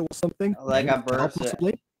photo or something? Like a Child, birth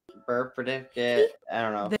possibly? birth certificate, I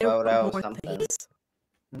don't know, There were photo, more something. things.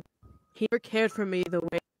 He never cared for me the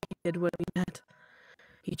way he did when we met.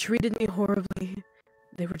 He treated me horribly.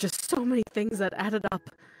 There were just so many things that added up.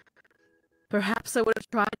 Perhaps I would have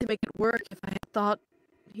tried to make it work if I had thought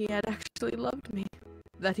he had actually loved me.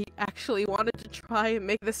 that he actually wanted to try and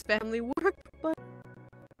make this family work, but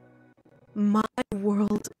my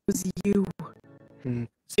world was you.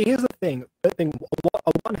 See, here's the thing.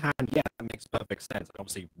 On one hand, yeah, that makes perfect sense.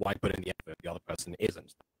 Obviously, why put in the effort if the other person isn't?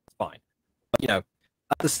 That's fine. But, you know,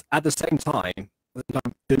 at the same time,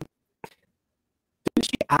 didn't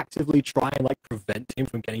she actively try and, like, prevent him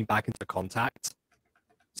from getting back into contact?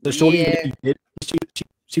 So surely Yeah.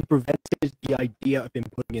 she prevented the idea of him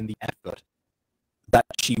putting in the effort that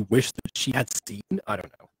she wished that she had seen? I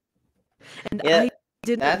don't know. And Yeah, I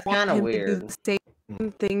didn't that's want kinda him to do weird. the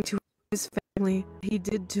same thing to his family he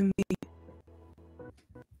did to me. I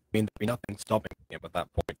mean, there'd be nothing stopping him at that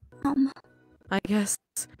point. I guess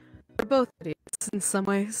we're both idiots in some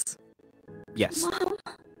ways. Yes. Mom?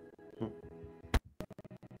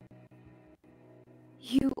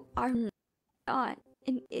 You are not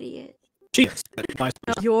an idiot. Cheers. Nice.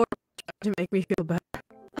 You're trying to make me feel better.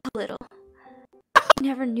 A little. I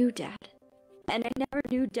never knew Dad. And I never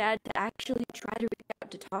knew Dad to actually try to reach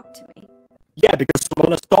out to talk to me. Yeah, because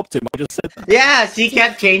Solana stopped him. I just said that. Yeah, she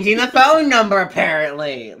kept changing the phone number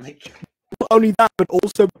apparently. Like, Not only that, but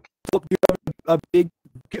also a big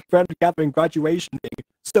friend gathering graduation thing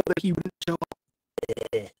so that he wouldn't show up.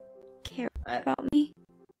 Care about me?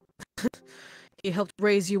 He helped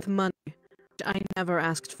raise you with money, which I never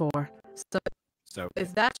asked for. So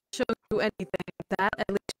if that shows you anything, that at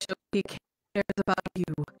least shows he cares about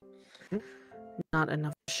you. Not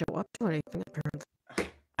enough to show up to anything, apparently.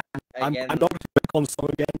 I'm not going to pick on Song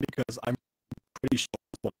again because I'm pretty sure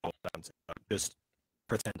it's what I'll down to. Just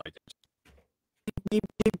pretend I did.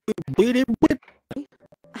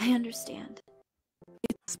 I understand.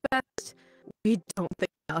 It's best we don't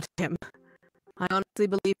think about him. I honestly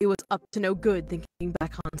believe he was up to no good thinking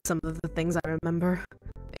back on some of the things I remember.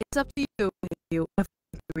 It's up to you if you ever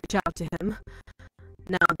reach out to him,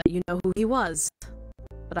 now that you know who he was.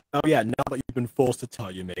 But Oh yeah, now that you've been forced to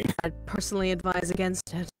tell you me. I'd personally advise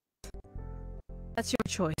against it. That's your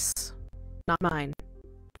choice, not mine.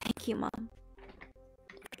 Thank you, Mom.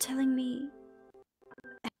 For telling me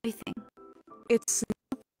everything. It's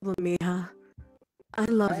no problem, Miha. I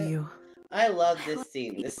love you. I love this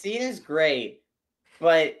scene. The scene is great,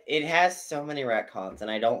 but it has so many retcons,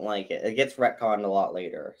 and I don't like it. It gets retconned a lot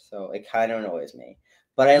later, so it kind of annoys me.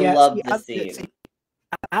 But I love the scene.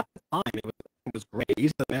 At the time, it was great.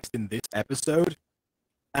 He's the best in this episode,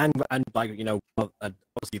 and like, you know,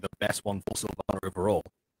 obviously the best one for Sylvana overall.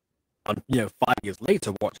 And, you know, 5 years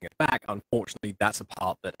later, watching it back, unfortunately, that's a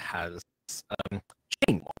part that has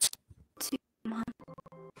chain mods. Mom.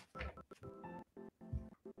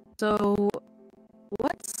 So,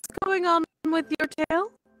 what's going on with your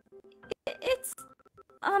tail? It's,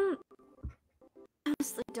 I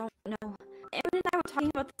honestly don't know. Aaron and I were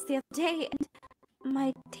talking about this the other day, and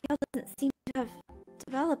my tail doesn't seem to have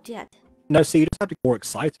developed yet. No, see, you just have to be more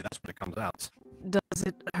excited. That's when it comes out. Does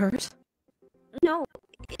it hurt? No,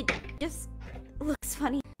 it just looks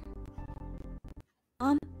funny.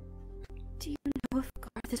 Mom, do you know if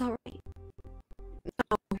Garth is alright?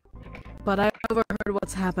 No, but I've overheard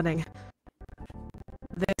what's happening.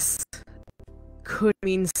 This could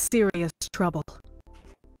mean serious trouble.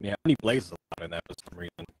 Yeah, only Blaze is allowed in there for some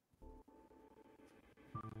reason.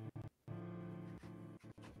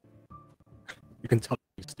 You can tell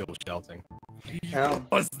he's still shouting. He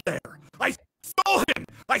was there. I saw him.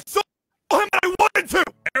 I saw him and I wanted to.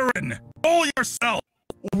 Aaron, pull yourself.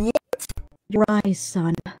 What? Your eyes,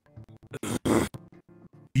 son.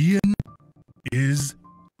 Ian is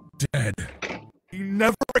dead. He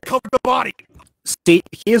never recovered the body. See,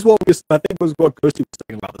 here's what I think was what Ghosty was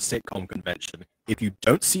saying about the sitcom convention. If you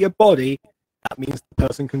don't see a body, that means the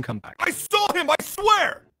person can come back. I saw him. I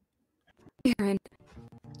swear. Aaron,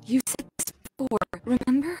 you said this before,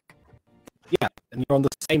 remember? Yeah, and you're on the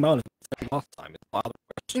same island as last time. It's my other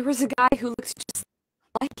question. There was a guy who looked just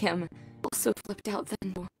like him, also flipped out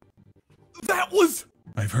then. That was...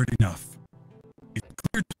 I've heard enough. It's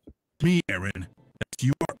clear to me, Aaron, that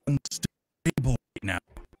you are unstable right now.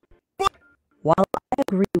 While I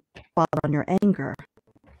agree with your father on your anger,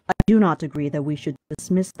 I do not agree that we should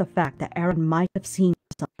dismiss the fact that Aaron might have seen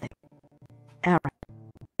something. Aaron,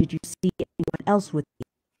 did you see anyone else with you?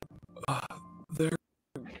 There's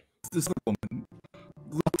this other woman.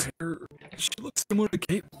 Blue hair. She looks similar to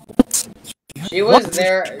Kate. She was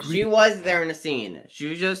there. She was there in the scene. She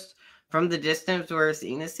was just from the distance we were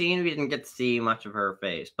seeing the scene. We didn't get to see much of her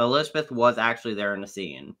face, but Elizabeth was actually there in the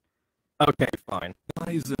scene. Okay, fine.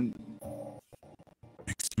 Eyes and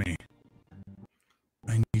Next to me.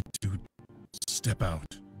 I need to step out.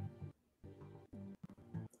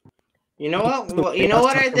 You know what? Well, you know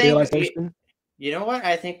what I think. You know what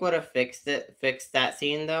I think would have fixed that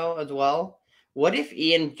scene though as well? What if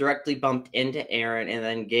Ian directly bumped into Aaron and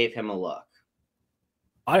then gave him a look?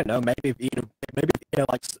 I don't know. Maybe if Ian,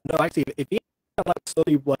 like no, actually, if Ian like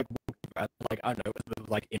slowly like I don't know,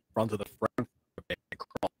 like in front of the front a bit,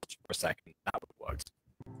 across for a second, that would work.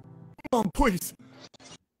 Mom, please.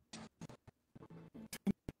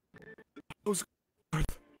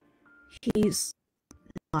 He's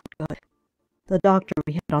not good. The doctor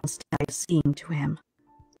we had on staff is seeing to him.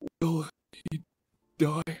 Will he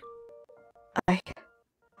die? I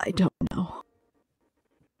don't know.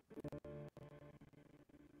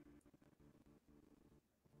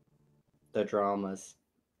 The dramas.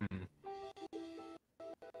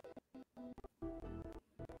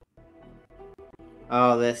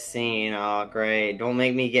 Oh, this scene. Oh, great. Don't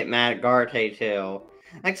make me get mad at Garte, too.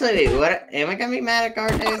 Actually, wait, what? Am I gonna be mad at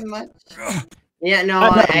Garte as much? Yeah, no,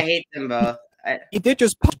 I hate them both. He did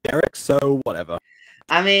just punch Derek, so whatever.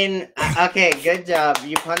 I mean, okay, good job.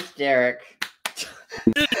 You punched Derek.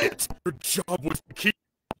 Idiot! Your job was to keep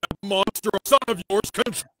that monster son of yours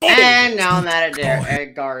controlled! And now I'm mad at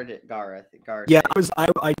Derek. Gareth. Yeah,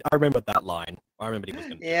 I remember that line. I remember he was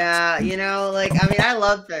gonna. Yeah, you know, like, I mean, I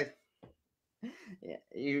love that. Yeah,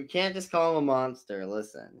 you can't just call him a monster.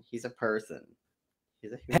 Listen, he's a person.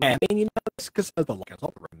 He's a human. Hey, I mean, you know, it's because of the like, it's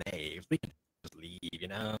all the remains. We can just leave, you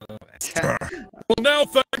know. Well, now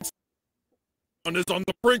thanks. One is on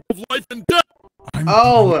the brink of life and death.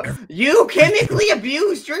 Oh, you chemically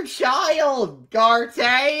abused your child,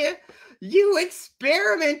 Garte. You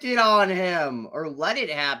experimented on him, or let it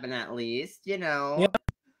happen at least, you know.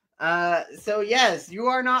 Yeah. So yes, you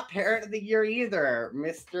are not parent of the year either,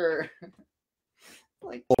 Mr.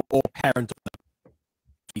 like or parent of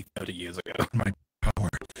the 30 years ago. My power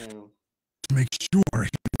to make sure he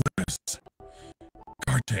lives.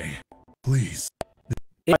 Garte, please.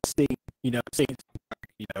 Seeing,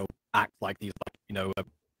 act like he's like,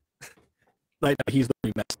 like he's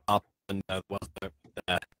the messed up and was the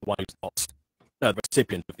one who's lost, the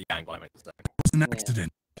recipient of the angle. I mean, it was an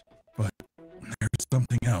accident, but there's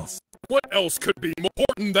something else. What else could be more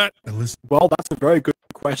important than that? Well, that's a very good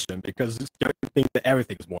question because I think that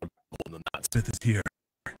everything is more important than that. Elizabeth is here,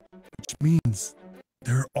 which means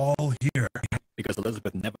they're all here. Because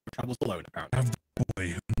Elizabeth never travels alone, apparently. Have the boy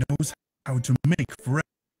who knows how to make forever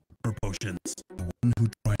potions. The one who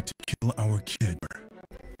tried to kill our kid.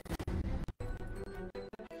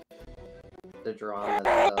 The drama.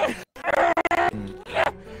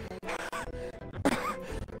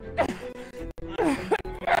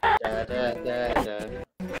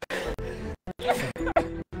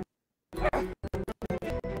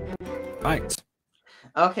 Right.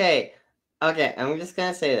 Okay, I'm just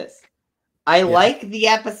gonna say this. I like the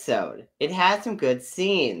episode. It had some good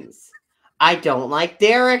scenes. I don't like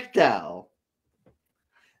Derek though.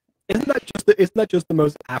 Isn't that just the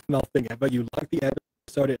most Afmel thing ever? You like the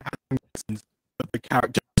episode, it has some good scenes, but the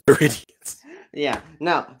characters are idiots. Yeah,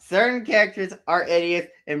 no, certain characters are idiots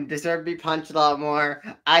and deserve to be punched a lot more.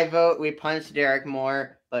 I vote we punch Derek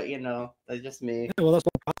more, but you know, that's just me. Yeah, well, that's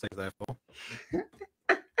what Garte is there for.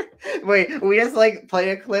 Wait, we just like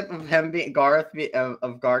play a clip of him being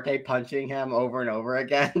of Garte punching him over and over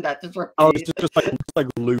again. That just repeats. Oh, it's just like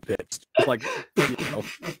loop it. It's like, you know.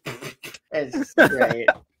 It's great.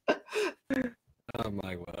 Oh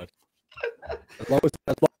my word! As long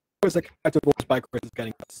as the character voiced by Chris is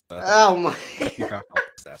getting us. Oh my!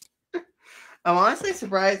 I'm honestly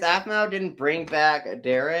surprised Afmao didn't bring back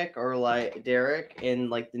Derek in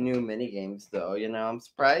like the new mini games though. You know, I'm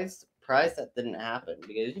surprised that didn't happen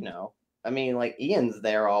because you know, I mean, like Ian's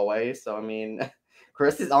there always, so I mean,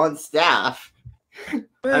 Chris is on staff.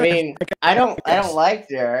 I mean, I don't like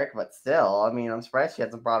Derek, but still, I mean, I'm surprised she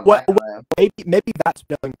hasn't brought him back. Maybe that's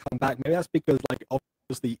doesn't come back. Maybe that's because like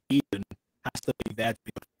obviously Ian has to be there to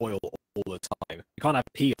be the foil all the time. You can't have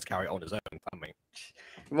Pierce carry it on his own, can we?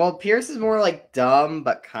 Well, Pierce is more like dumb,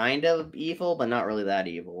 but kind of evil, but not really that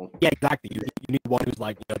evil. Yeah, exactly. You need one who's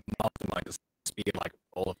like mastermind to speed like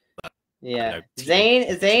all of that. Yeah,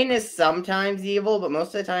 Zane is sometimes evil, but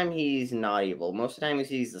most of the time he's not evil. Most of the time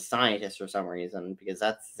he's a scientist for some reason, because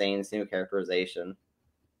that's Zane's new characterization.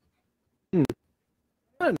 I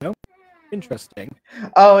don't know. Interesting.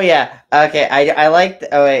 Oh yeah. Okay. I like.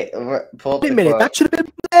 Oh wait. Pull up wait a minute. That should have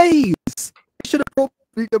been Blaze. They should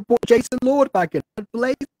have brought Jason Lord back in and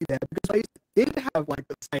Blaze there because Blaze did have like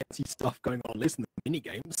the sciencey stuff going on. Listen to the mini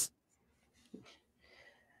games.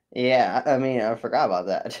 Yeah. I mean, I forgot about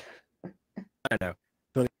that. I don't know.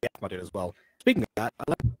 Totally about it as well. Speaking of that, I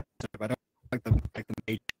don't like the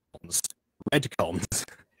major cons, red cons.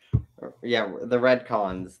 Yeah, the red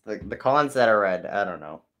cons, the cons that are red. I don't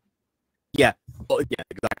know. Yeah, well, yeah,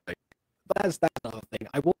 exactly. But that's another thing.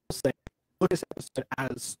 I will say, look at this episode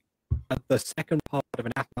as the second part of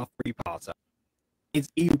an FNL three-parter. It's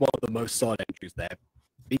either one of the most solid entries there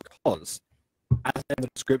because, as in the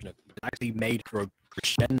description, it actually made for a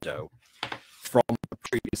crescendo from the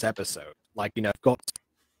previous episode. Like, you know, I've got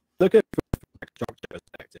look at it from a structure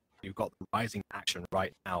perspective. You've got the rising action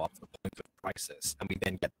right now up to the point of crisis, and we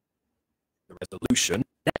then get the resolution.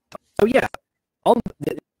 So yeah,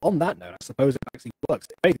 on that note, I suppose it actually works.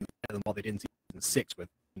 It's basically better than what they did in season 6 with,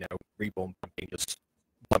 you know, Reborn being just,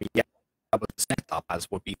 I mean, yeah, that was set up as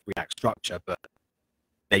would be 3-act structure, but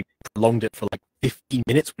they prolonged it for like 15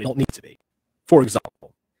 minutes when it did not need to be, for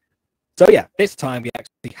example. So yeah, this time we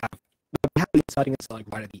actually have the exciting inside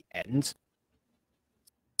right at the end. So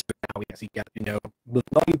now we actually get, you know,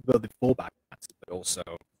 not only the fallback, but also,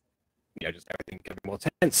 you know, just everything getting more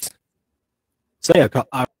tense. So yeah,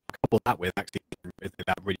 I couple that with actually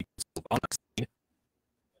that really sort of honesty,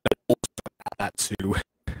 but also add that to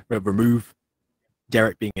remove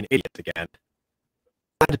Derek being an idiot again.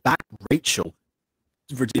 Add back Rachel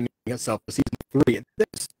redeeming herself for season 3. There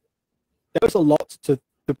was a lot to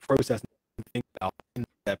process and think about in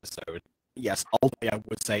this episode. Yes, ultimately I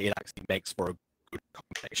would say it actually makes for a good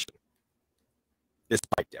combination.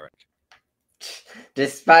 Despite Derek.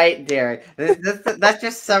 Despite Derek. That's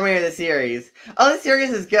just summary of the series. Oh, the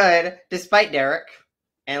series is good, despite Derek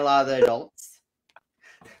and a lot of the adults.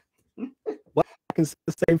 Well, I can say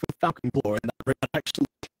the same for Falcon Claw in that actually.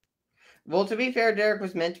 Well, to be fair, Derek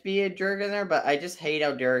was meant to be a jerk in there, but I just hate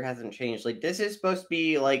how Derek hasn't changed. Like, this is supposed to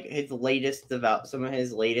be like his latest some of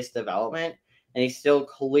his latest development, and he still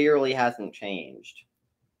clearly hasn't changed.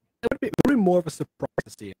 It would be more of a surprise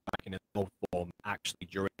to see him back in his old form actually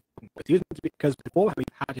during the season, because before we've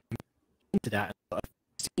had him hinted at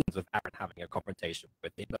scenes of Aaron having a confrontation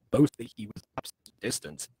with him, but mostly he was absolutely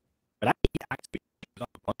distant. But actually was up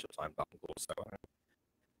a bunch of times Falcon Claw, so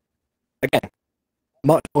again,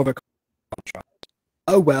 much more of a contrast.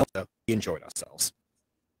 Oh well, we enjoyed ourselves.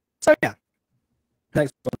 So yeah,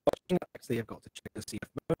 thanks for watching. Actually, I've got to check to see if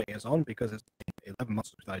Monet is on because it's been 11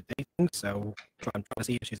 months since I dating, so I'm trying to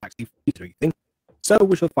see if she's actually free to anything. So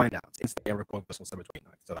we shall find out. Instead, I record this on December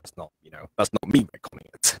 29th, so that's not, you know, that's not me recording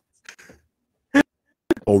it.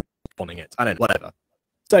 Or responding it. I don't know, whatever.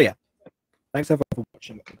 So yeah, thanks everyone for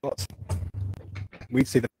watching what we got. We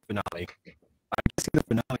see the finale. I guess the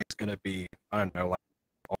finale is going to be, I don't know, like,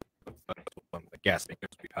 on the first one, I guess, because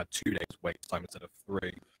we've had 2 days wait time instead of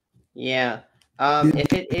 3. Yeah.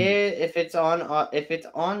 If it's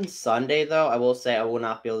on Sunday though, I will say I will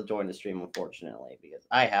not be able to join the stream, unfortunately, because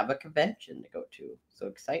I have a convention to go to. So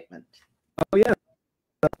excitement. Oh yeah.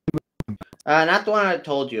 Not the one I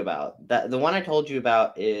told you about. The one I told you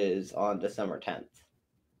about is on December 10th.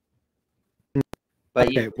 But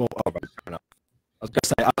okay, well, fair enough. I was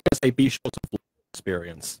gonna say be sure to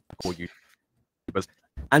experience for YouTubers.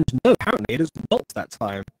 And no, apparently it is not that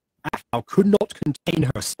time. Afal could not contain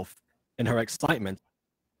herself in her excitement.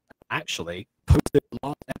 Actually, posted the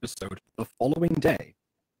last episode the following day.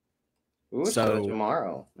 Ooh, so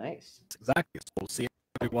tomorrow. Nice. Exactly. So we'll see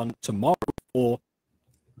everyone tomorrow for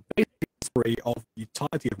basically the story of the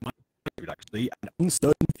entirety of MyStreet, actually, an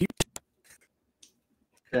uncertain future.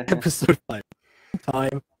 Episode 5.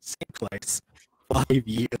 Time, same place, 5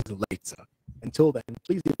 years later. Until then,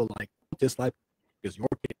 please leave a like, dislike, because you're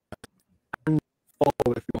getting, and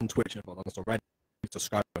follow if you're on Twitch and if you're not already.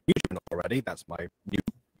 Subscribe on YouTube already. That's my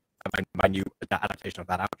new adaptation of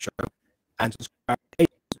that outro. And subscribe as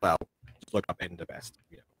well. Just look up in the best,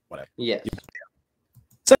 you know, whatever. Yes. You know.